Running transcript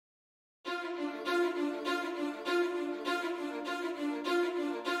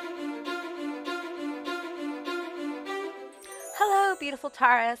beautiful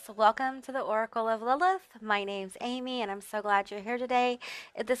Taurus. Welcome to the Oracle of Lilith. My name's Amy, and I'm so glad you're here today.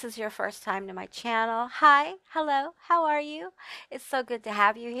 If this is your first time to my channel, hi, hello, how are you? It's so good to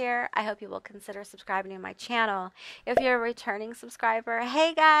have you here. I hope you will consider subscribing to my channel. If you're a returning subscriber,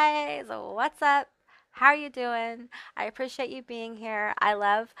 hey guys, what's up? How are you doing? I appreciate you being here. I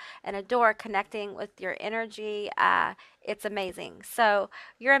love and adore connecting with your energy. It's amazing. So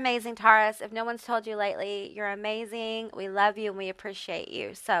you're amazing, Taurus. If no one's told you lately, you're amazing. We love you and we appreciate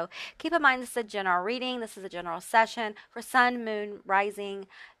you. So keep in mind this is a general reading. This is a general session for Sun, Moon, Rising,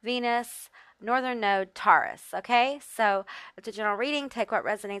 Venus, Northern Node, Taurus. Okay, so it's a general reading. Take what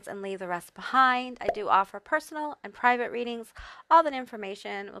resonates and leave the rest behind. I do offer personal and private readings. All that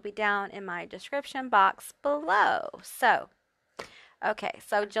information will be down in my description box below. So, okay,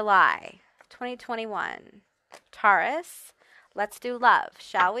 so July 2021, Taurus. Let's do love,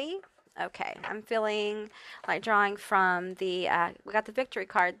 shall we? Okay, I'm feeling like drawing from the, we got the victory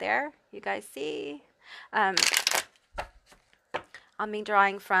card there. You guys see? I'll be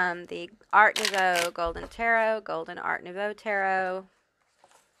drawing from the Art Nouveau Golden Tarot, Golden Art Nouveau Tarot.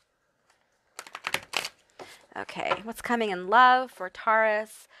 Okay, what's coming in love for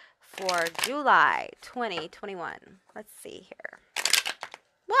Taurus for July 2021? Let's see here.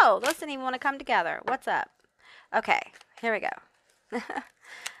 Whoa, those didn't even want to come together. What's up? Okay, here we go.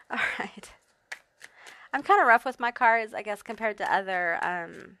 All right. I'm kind of rough with my cards, I guess, compared to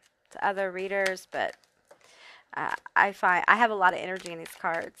other readers, but I find I have a lot of energy in these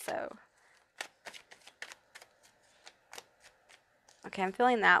cards, so. Okay, I'm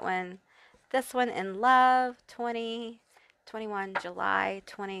feeling that one. This one in love, 2021, July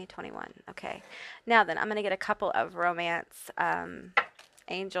 2021. Okay, now then, I'm going to get a couple of romance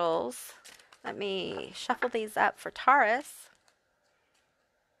angels. Let me shuffle these up for Taurus.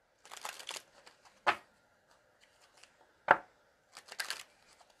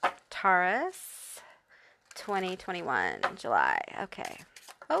 Taurus, 2021, July. Okay.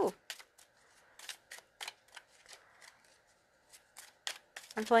 Oh.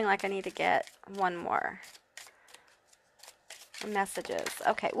 I'm feeling like I need to get one more. Messages.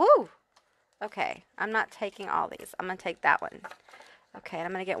 Okay. Woo! Okay. I'm not taking all these. I'm going to take that one. Okay. And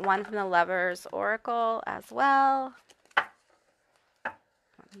I'm going to get one from the Lover's Oracle as well.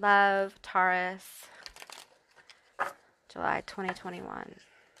 Love, Taurus, July 2021.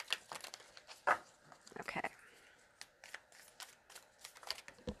 Okay.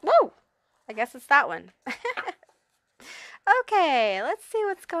 Woo! I guess it's that one. Okay, let's see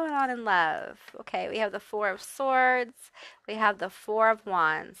what's going on in love. Okay, we have the Four of Swords. We have the Four of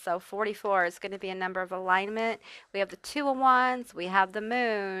Wands. So 44 is going to be a number of alignment. We have the Two of Wands. We have the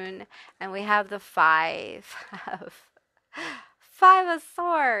Moon. And we have the Five of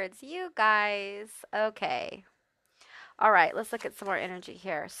Swords. You guys. Okay. All right, let's look at some more energy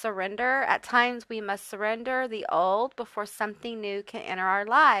here. Surrender. At times, we must surrender the old before something new can enter our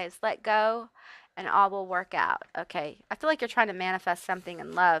lives. Let go, and all will work out. Okay, I feel like you're trying to manifest something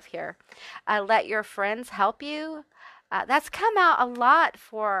in love here. Let your friends help you. That's come out a lot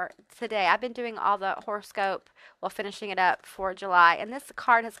for today. I've been doing all the horoscope while finishing it up for July, and this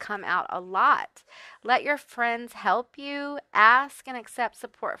card has come out a lot. Let your friends help you. Ask and accept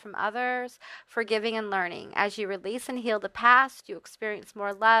support from others, forgiving and learning. As you release and heal the past, you experience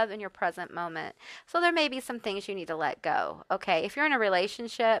more love in your present moment. So there may be some things you need to let go. Okay, if you're in a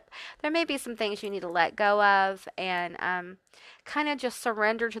relationship, there may be some things you need to let go of and kind of just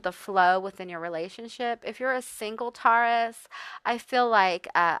surrender to the flow within your relationship. If you're a single Taurus, I feel like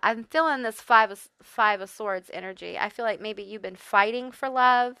I'm feeling this five of Swords energy. I feel like maybe you've been fighting for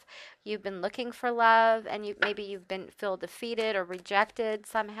love, you've been looking for love, and maybe you've been feel defeated or rejected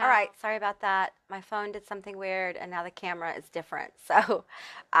somehow. All right, sorry about that. My phone did something weird, and now the camera is different. So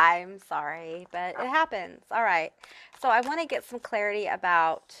I'm sorry, but it happens. All right. So I want to get some clarity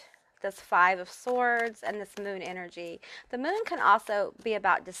about this Five of Swords and this Moon energy. The Moon can also be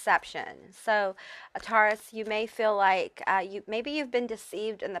about deception. So, Taurus, you may feel like maybe you've been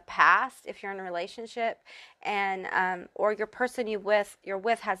deceived in the past if you're in a relationship, and or your person you're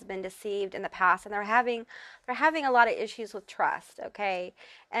with has been deceived in the past, and they're having a lot of issues with trust. Okay,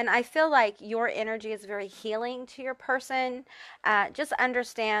 and I feel like your energy is very healing to your person. Just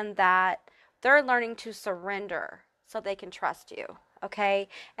understand that they're learning to surrender so they can trust you. Okay,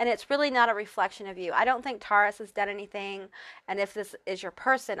 and it's really not a reflection of you. I don't think Taurus has done anything, and if this is your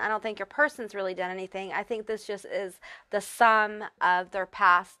person, I don't think your person's really done anything. I think this just is the sum of their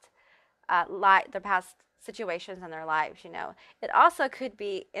past situations in their lives, you know. It also could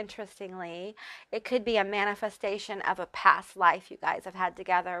be, interestingly, it could be a manifestation of a past life you guys have had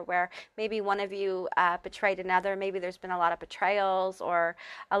together where maybe one of you betrayed another. Maybe there's been a lot of betrayals or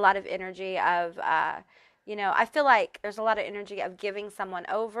a lot of energy of, you know, I feel like there's a lot of energy of giving someone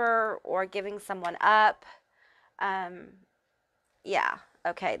over or giving someone up. Um, yeah,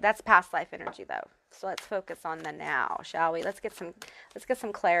 okay, that's past life energy though. So let's focus on the now, shall we? Let's get some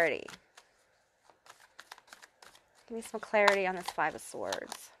clarity. Give me some clarity on this Five of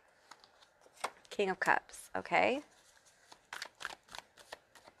Swords. King of Cups, okay?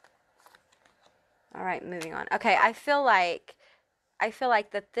 All right, moving on. Okay, I feel like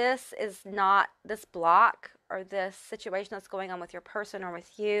that this is not, this block or this situation that's going on with your person or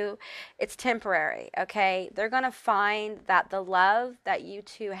with you, it's temporary, okay? They're going to find that the love that you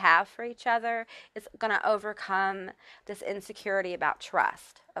two have for each other is going to overcome this insecurity about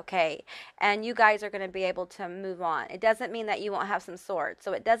trust, okay? And you guys are going to be able to move on. It doesn't mean that you won't have some swords.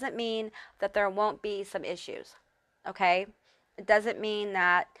 So it doesn't mean that there won't be some issues, okay? It doesn't mean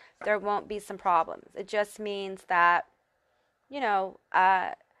that there won't be some problems. It just means that, you know,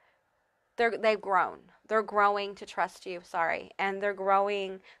 they've grown. They're growing to trust you, sorry. And they're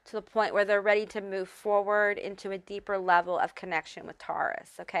growing to the point where they're ready to move forward into a deeper level of connection with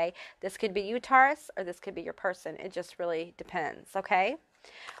Taurus, okay? This could be you, Taurus, or this could be your person. It just really depends, okay?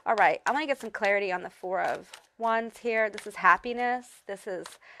 All right, I want to get some clarity on the Four of Wands here. This is happiness. This is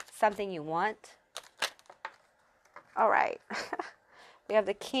something you want. All right. We have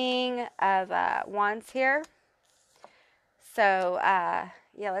the King of Wands here. So,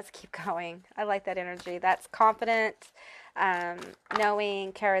 yeah, let's keep going. I like that energy. That's confident,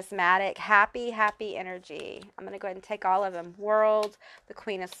 knowing, charismatic, happy energy. I'm going to go ahead and take all of them. World, the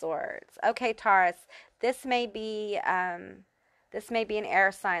Queen of Swords. Okay, Taurus, this may be an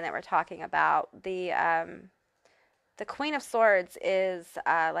air sign that we're talking about. The Queen of Swords is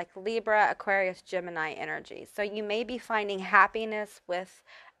like Libra, Aquarius, Gemini energy. So you may be finding happiness with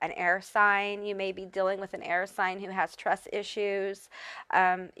an air sign. You may be dealing with an air sign who has trust issues.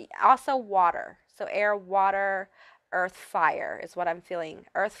 Also water. So air, water, earth, fire is what I'm feeling.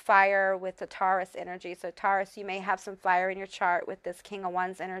 Earth, fire with the Taurus energy. So Taurus, you may have some fire in your chart with this King of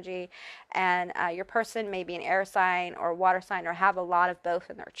Wands energy. And your person may be an air sign or water sign or have a lot of both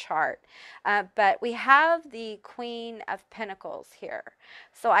in their chart. But we have the Queen of Pentacles here.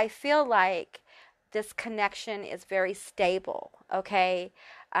 So I feel like this connection is very stable, okay?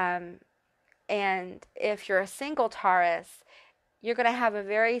 And if you're a single Taurus, you're going to have a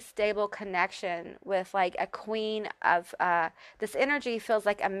very stable connection with like a queen of, this energy feels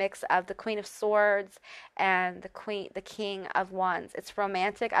like a mix of the Queen of Swords and the King of Wands. It's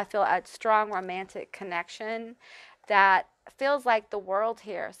romantic. I feel a strong romantic connection that feels like the world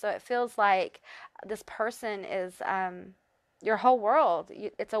here. So it feels like this person is, your whole world.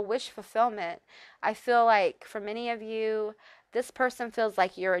 It's a wish fulfillment. I feel like for many of you, this person feels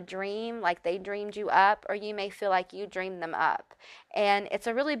like you're a dream, like they dreamed you up, or you may feel like you dreamed them up. And it's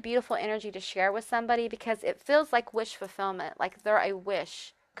a really beautiful energy to share with somebody because it feels like wish fulfillment, like they're a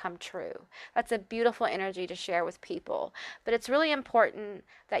wish come true. That's a beautiful energy to share with people. But it's really important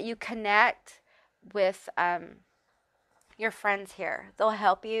that you connect with your friends here. They'll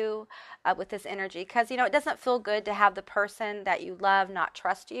help you with this energy because, you know, it doesn't feel good to have the person that you love not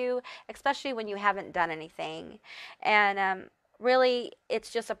trust you, especially when you haven't done anything. And really,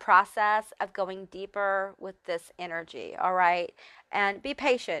 it's just a process of going deeper with this energy, all right? And be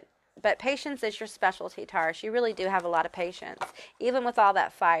patient. But patience is your specialty, Taurus. You really do have a lot of patience. Even with all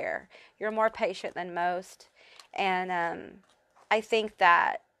that fire, you're more patient than most. And I think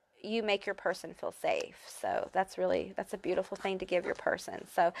that you make your person feel safe. So that's a beautiful thing to give your person.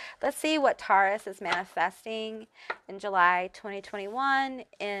 So let's see what Taurus is manifesting in July 2021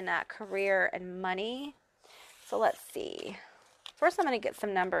 in career and money. So let's see. First, I'm going to get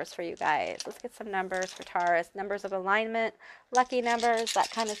some numbers for you guys. Let's get some numbers for Taurus. Numbers of alignment, lucky numbers, that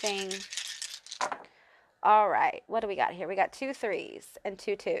kind of thing. All right, what do we got here? We got 2 3s and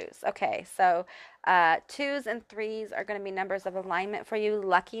 2 2s. Okay, so 2s and 3s are going to be numbers of alignment for you,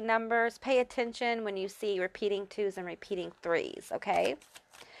 lucky numbers. Pay attention when you see repeating 2s and repeating 3s, okay?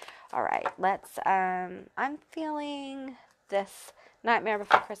 All right, let's, I'm feeling this Nightmare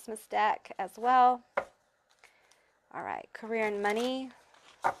Before Christmas deck as well. All right, career and money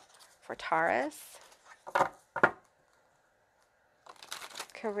for Taurus.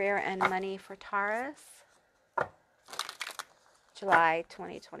 Career and money for Taurus. July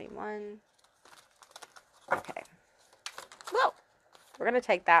 2021. Okay. Well, we're going to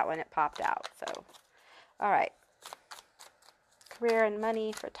take that one. It popped out. So, all right. Career and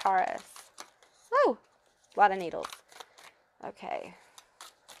money for Taurus. Woo! A lot of needles. Okay.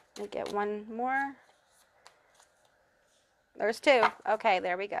 Let me get one more. There's two. Okay,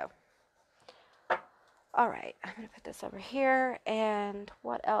 there we go. All right, I'm going to put this over here. And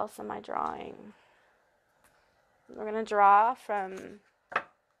what else am I drawing? We're going to draw from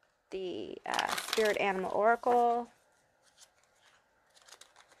the Spirit Animal Oracle.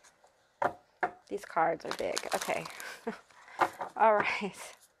 These cards are big. Okay. All right.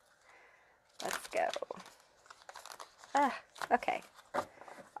 Let's go. Okay.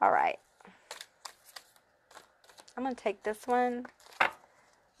 All right. I'm going to take this one.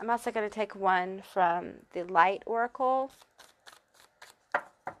 I'm also going to take one from the Light Oracle.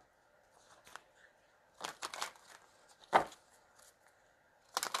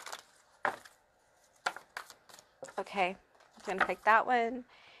 Okay, I'm going to take that one.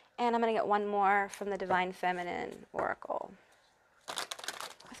 And I'm going to get one more from the Divine Feminine Oracle.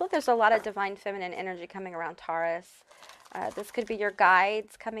 I feel like there's a lot of Divine Feminine energy coming around Taurus. This could be your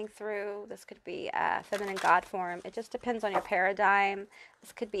guides coming through. This could be feminine God form. It just depends on your paradigm.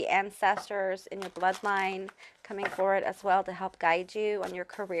 This could be ancestors in your bloodline coming forward as well to help guide you on your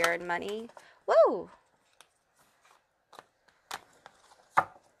career and money. Woo!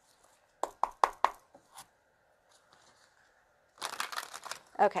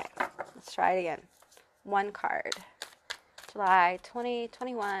 Okay, let's try it again. One card. July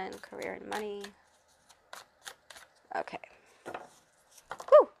 2021, career and money. Okay.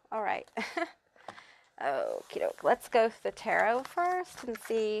 Whew, all right. Okie doke. Let's go through the tarot first and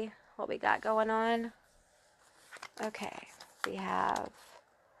see what we got going on. Okay. We have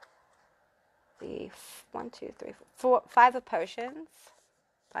the 5 of potions,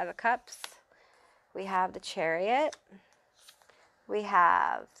 5 of cups. We have the chariot. We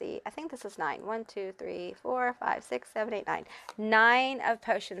have I think this is 9. 1, 2, 3, 4, 5, 6, 7, 8, 9. 9 of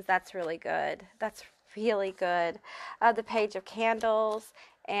potions. That's really good. That's really good. The page of candles.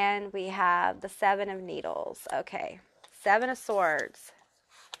 And we have the 7 of needles. Okay. 7 of swords.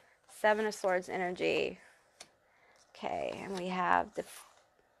 7 of swords energy. Okay. And we have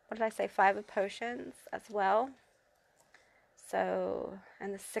what did I say? 5 of potions as well. So,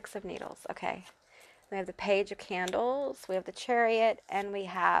 and the 6 of needles. Okay. We have the page of candles, we have the chariot, and we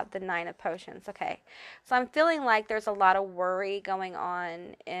have the 9 of potions. Okay, so I'm feeling like there's a lot of worry going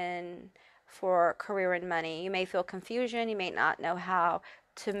on for career and money. You may feel confusion. You may not know how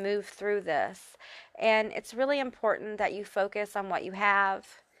to move through this. And it's really important that you focus on what you have.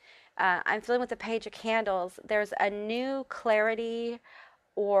 I'm feeling with the page of candles, there's a new clarity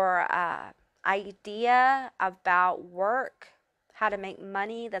or idea about work, how to make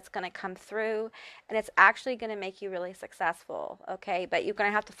money that's going to come through, and it's actually going to make you really successful, okay? But you're going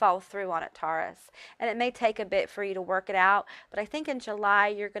to have to follow through on it, Taurus. And it may take a bit for you to work it out, but I think in July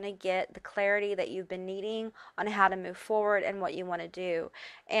you're going to get the clarity that you've been needing on how to move forward and what you want to do.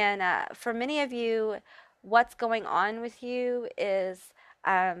 And for many of you, what's going on with you is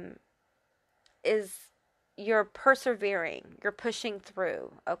you're persevering, you're pushing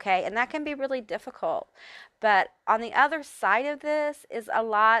through, okay? And that can be really difficult. But on the other side of this is a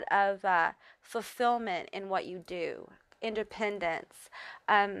lot of fulfillment in what you do, independence.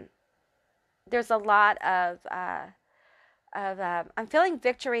 There's a lot of I'm feeling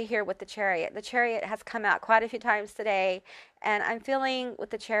victory here with the chariot. The chariot has come out quite a few times today, and I'm feeling with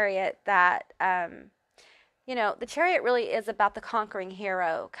the chariot that, the chariot really is about the conquering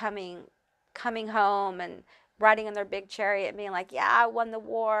hero coming home and riding in their big chariot and being like, yeah, I won the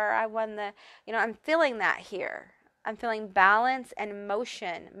war. I won I'm feeling that here. I'm feeling balance and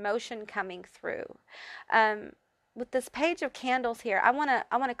motion coming through. With this page of candles here, I want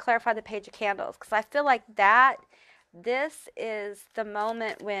to clarify the page of candles because I feel like this is the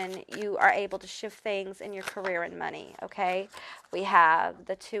moment when you are able to shift things in your career and money, okay? We have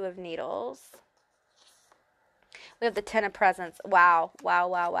the 2 of needles. We have the 10 of presents. Wow, wow,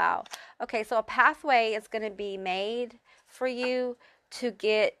 wow, wow. Okay, so a pathway is going to be made for you to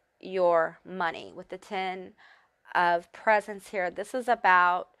get your money with the 10 of presents here. This is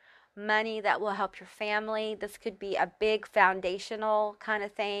about money that will help your family. This could be a big foundational kind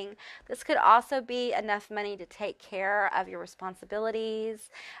of thing. This could also be enough money to take care of your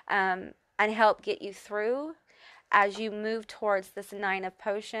responsibilities and help get you through as you move towards this 9 of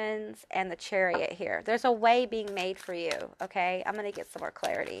potions and the chariot here. There's a way being made for you, okay? I'm going to get some more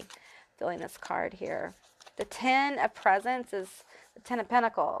clarity filling this card here. The 10 of presents is the 10 of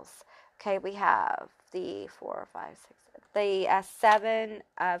pentacles. Okay, we have the 4, 5, 6, the 7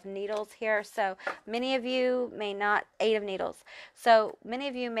 of needles here. So many of you may not, 8 of needles. So many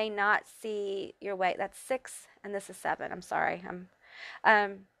of you may not see your way. That's 6 and this is 7. I'm sorry.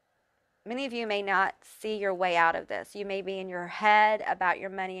 many of you may not see your way out of this. You may be in your head about your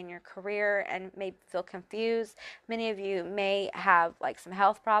money and your career and may feel confused. Many of you may have like some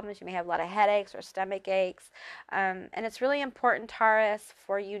health problems. You may have a lot of headaches or stomach aches. And it's really important, Taurus,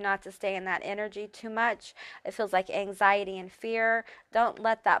 for you not to stay in that energy too much. It feels like anxiety and fear. Don't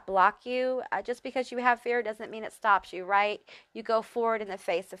let that block you. Just because you have fear doesn't mean it stops you, right? You go forward in the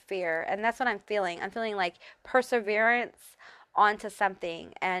face of fear. And that's what I'm feeling. I'm feeling like perseverance onto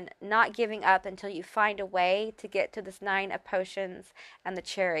something and not giving up until you find a way to get to this 9 of Potions and the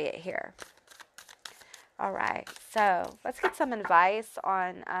Chariot here. All right, so let's get some advice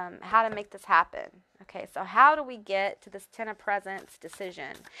on how to make this happen. Okay, so how do we get to this 10 of Presents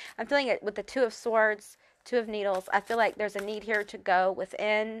decision? I'm feeling it with the 2 of Swords, 2 of Needles. I feel like there's a need here to go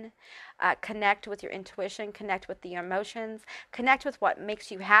within, connect with your intuition, connect with your emotions, connect with what makes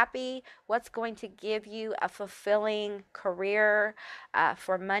you happy, what's going to give you a fulfilling career,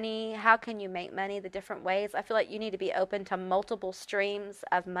 for money. How can you make money the different ways? I feel like you need to be open to multiple streams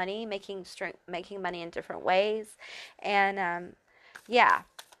of money, making money in different ways. And yeah,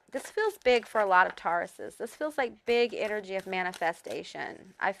 this feels big for a lot of Tauruses. This feels like big energy of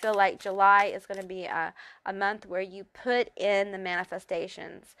manifestation. I feel like July is going to be a month where you put in the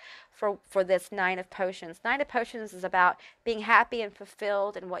manifestations for this 9 of Potions. 9 of Potions is about being happy and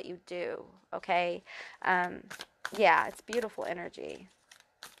fulfilled in what you do, okay? Yeah, it's beautiful energy.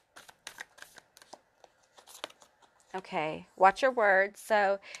 Okay, watch your words.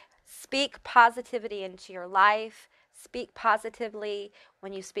 So speak positivity into your life. Speak positively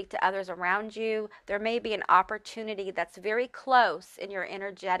when you speak to others around you. There may be an opportunity that's very close in your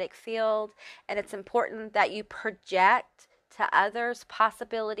energetic field, and it's important that you project to others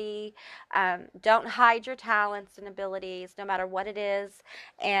possibility. Don't hide your talents and abilities, no matter what it is,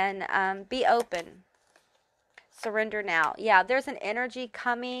 and be open. Surrender now. Yeah, there's an energy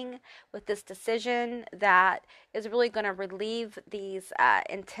coming with this decision that is really going to relieve these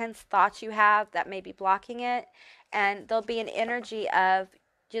intense thoughts you have that may be blocking it. And there'll be an energy of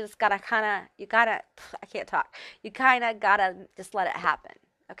you just gotta I can't talk. You kind of gotta just let it happen.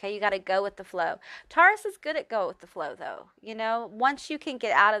 Okay, you got to go with the flow. Taurus is good at go with the flow, though. You know, once you can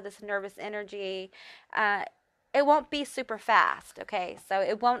get out of this nervous energy, it won't be super fast. Okay, so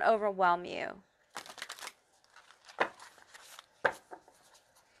it won't overwhelm you.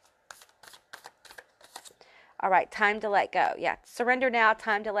 All right, time to let go. Yeah, surrender now,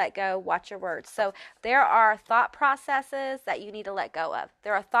 time to let go, watch your words. So there are thought processes that you need to let go of.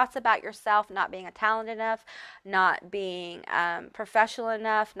 There are thoughts about yourself not being a talent enough, not being professional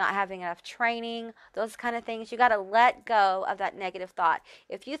enough, not having enough training, those kind of things. You got to let go of that negative thought.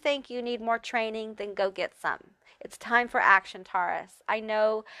 If you think you need more training, then go get some. It's time for action, Taurus. I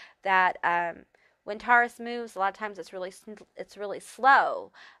know that when Taurus moves, a lot of times it's really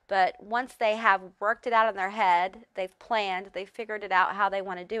slow. But once they have worked it out in their head, they've planned, they've figured it out how they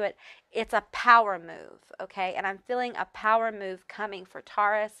want to do it, it's a power move, okay? And I'm feeling a power move coming for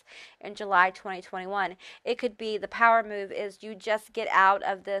Taurus in July 2021. It could be the power move is you just get out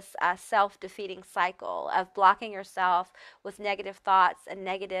of this self-defeating cycle of blocking yourself with negative thoughts and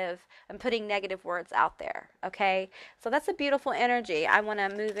putting negative words out there, okay? So that's a beautiful energy. I want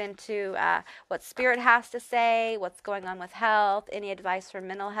to move into what Spirit has to say, what's going on with health, any advice for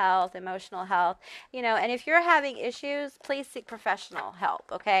mental health, emotional health, and if you're having issues, please seek professional help,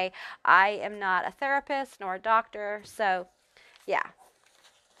 okay? I am not a therapist nor a doctor, so yeah.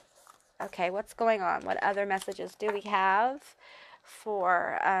 Okay, what's going on? What other messages do we have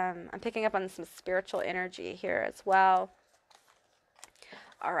for, I'm picking up on some spiritual energy here as well.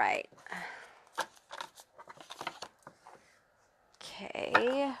 All right.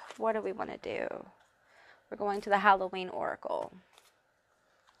 Okay, what do we want to do? We're going to the Halloween Oracle.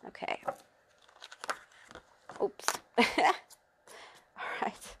 Okay. Oops. All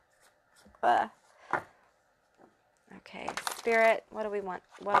right. Okay, Spirit, what do we want?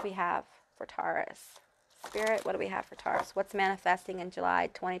 What do we have for Taurus? Spirit, what do we have for Taurus? What's manifesting in July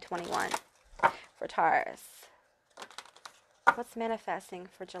 2021 for Taurus? What's manifesting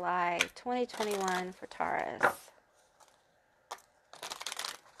for July 2021 for Taurus?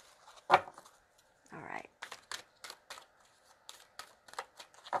 All right.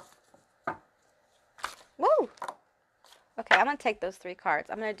 Woo! Okay, I'm going to take those 3 cards.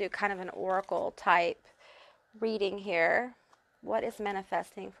 I'm going to do kind of an oracle type reading here. What is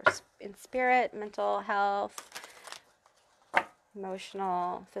manifesting in spirit, mental health,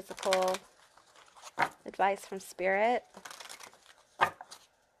 emotional, physical, advice from Spirit?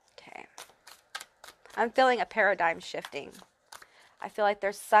 Okay. I'm feeling a paradigm shifting. I feel like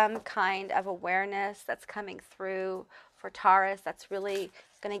there's some kind of awareness that's coming through for Taurus. That's really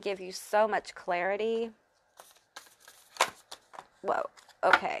going to give you so much clarity. Whoa.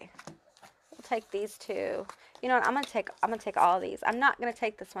 Okay. We'll take these two. You know what? I'm gonna take all of these. I'm not gonna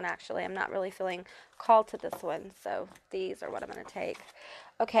take this one actually. I'm not really feeling called to this one. So these are what I'm gonna take.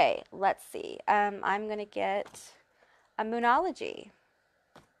 Okay, let's see. I'm gonna get a Moonology.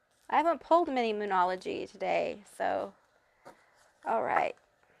 I haven't pulled many Moonology today, so all right.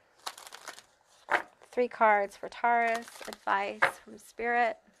 3 cards for Taurus, advice from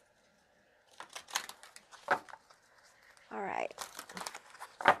Spirit. All right.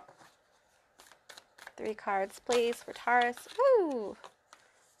 3 cards, please, for Taurus. Woo!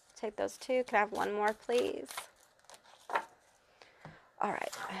 Take those 2. Can I have one more, please? All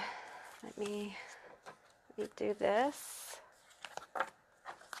right. Let me do this.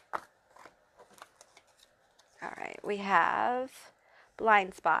 All right. We have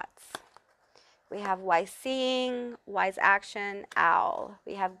blind spots. We have wise seeing, wise action, owl.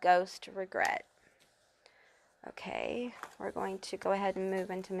 We have ghost, regret. Okay, we're going to go ahead and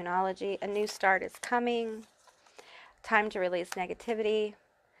move into Moonology. A new start is coming. Time to release negativity.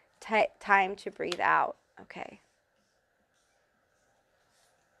 Time to breathe out. Okay.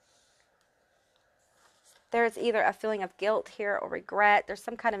 There's either a feeling of guilt here or regret. There's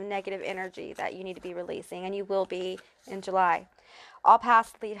some kind of negative energy that you need to be releasing, and you will be in July. All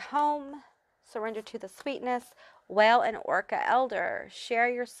paths lead home. Surrender to the sweetness. Whale and orca elder. Share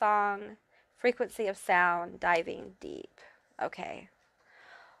your song. Frequency of sound. Diving deep. Okay.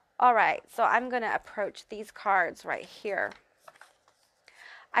 All right. So I'm going to approach these cards right here.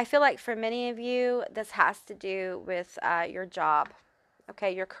 I feel like for many of you, this has to do with your job.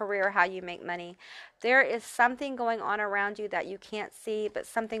 Okay, your career, how you make money. There is something going on around you that you can't see, but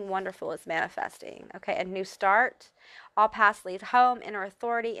something wonderful is manifesting. Okay, a new start. All paths lead home, inner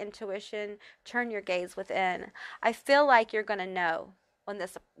authority, intuition, turn your gaze within. I feel like you're going to know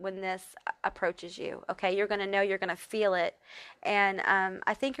when this approaches you. Okay, you're going to know, you're going to feel it. And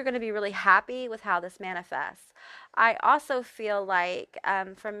I think you're going to be really happy with how this manifests. I also feel like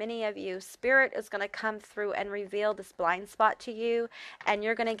for many of you, Spirit is going to come through and reveal this blind spot to you, and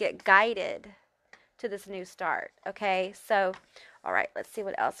you're going to get guided to this new start. Okay, so all right, let's see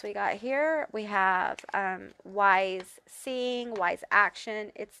what else we got here. We have wise seeing, wise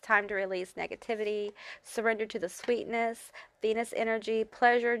action. It's time to release negativity, surrender to the sweetness, Venus energy,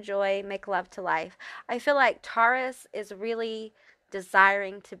 pleasure, joy, make love to life. I feel like Taurus is really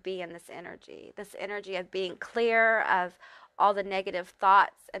desiring to be in this energy of being clear of all the negative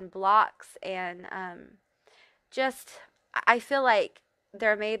thoughts and blocks, and just I feel like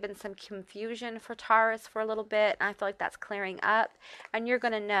there may have been some confusion for Taurus for a little bit, and I feel like that's clearing up, and you're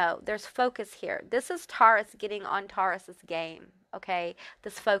going to know there's focus here. This is Taurus getting on Taurus's game, okay?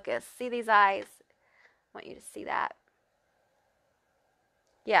 This focus. See these eyes? I want you to see that.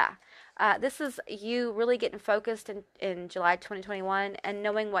 Yeah. This is you really getting focused in July 2021 and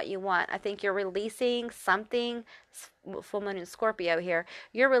knowing what you want. I think you're releasing something, full moon in Scorpio here,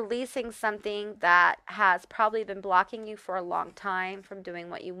 you're releasing something that has probably been blocking you for a long time from doing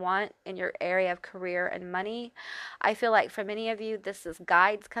what you want in your area of career and money. I feel like for many of you, this is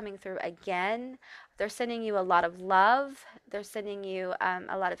guides coming through again. They're sending you a lot of love. They're sending you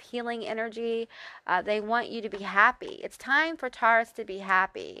a lot of healing energy. They want you to be happy. It's time for Taurus to be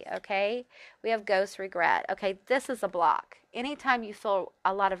happy, okay? We have ghost regret. Okay, this is a block. Anytime you feel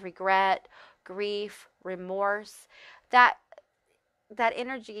a lot of regret, grief, remorse, that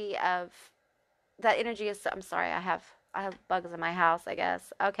energy is, I'm sorry, I have bugs in my house, I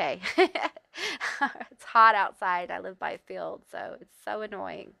guess. Okay. It's hot outside. I live by a field, so it's so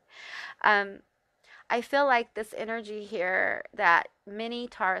annoying. I feel like this energy here that many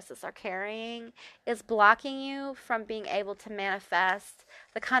Tauruses are carrying is blocking you from being able to manifest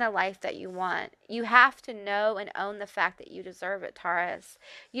the kind of life that you want. You have to know and own the fact that you deserve it, Taurus.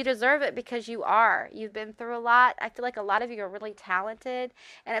 You deserve it because you are. You've been through a lot. I feel like a lot of you are really talented,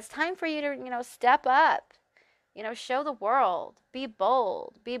 and it's time for you to, step up. Show the world, be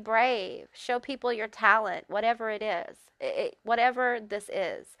bold, be brave, show people your talent, whatever it is, whatever this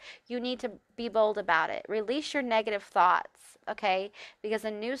is, you need to be bold about it. Release your negative thoughts, okay? Because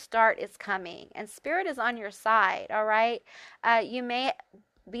a new start is coming, and Spirit is on your side, all right? You may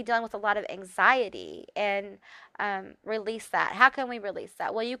be dealing with a lot of anxiety, and release that. How can we release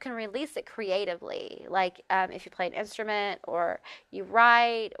that? Well, you can release it creatively, like if you play an instrument, or you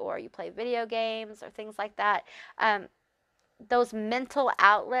write, or you play video games, or things like that. Those mental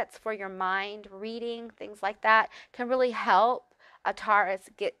outlets for your mind, reading, things like that, can really help a Taurus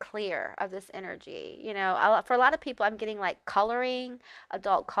get clear of this energy. You know, for a lot of people, I'm getting like coloring,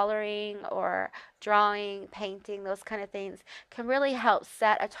 adult coloring, or drawing, painting, those kind of things can really help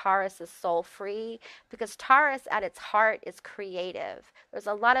set a Taurus's soul free because Taurus at its heart is creative. There's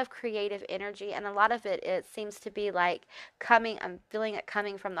a lot of creative energy, and a lot of it seems to be like coming, I'm feeling it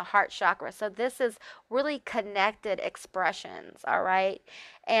coming from the heart chakra. So this is really connected expressions, all right?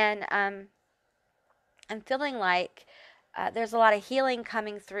 And I'm feeling like there's a lot of healing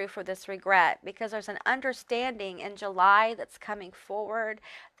coming through for this regret because there's an understanding in July that's coming forward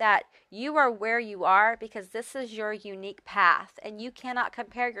that you are where you are because this is your unique path and you cannot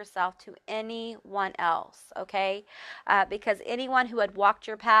compare yourself to anyone else, okay? Because anyone who had walked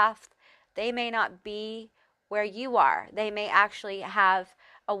your path, they may not be where you are. They may actually have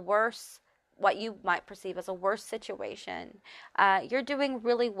a worse, what you might perceive as a worse situation. You're doing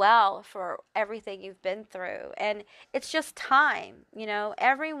really well for everything you've been through. And it's just time. You know,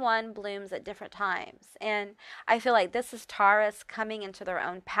 everyone blooms at different times. And I feel like this is Taurus coming into their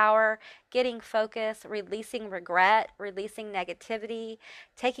own power, getting focus, releasing regret, releasing negativity,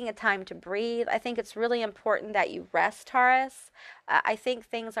 taking a time to breathe. I think it's really important that you rest, Taurus. I think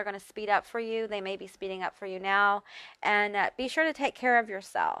things are going to speed up for you. They may be speeding up for you now. And be sure to take care of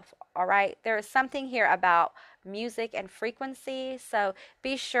yourself. All right. There is something here about music and frequency. So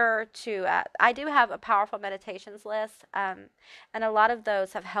be sure to, I do have a powerful meditations list, and a lot of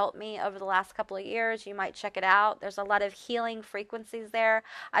those have helped me over the last couple of years. You might check it out. There's a lot of healing frequencies there.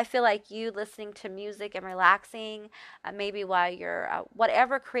 I feel like you listening to music and relaxing, maybe while you're,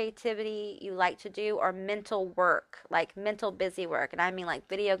 whatever creativity you like to do, or mental work, like mental busy work. And I mean like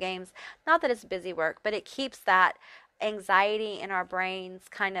video games, not that it's busy work, but it keeps that anxiety in our brains,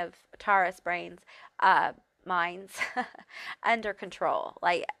 kind of Taurus brains, uh, minds under control.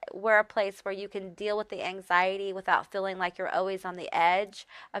 Like we're a place where you can deal with the anxiety without feeling like you're always on the edge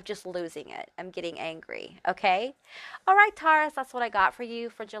of just losing it. I'm getting angry. Okay. All right, Taurus, that's what I got for you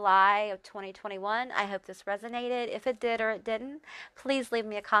for July of 2021. I hope this resonated. If it did or it didn't, please leave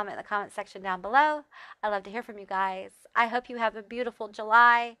me a comment in the comment section down below. I love to hear from you guys. I hope you have a beautiful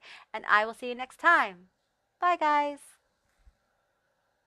July, and I will see you next time. Bye, guys.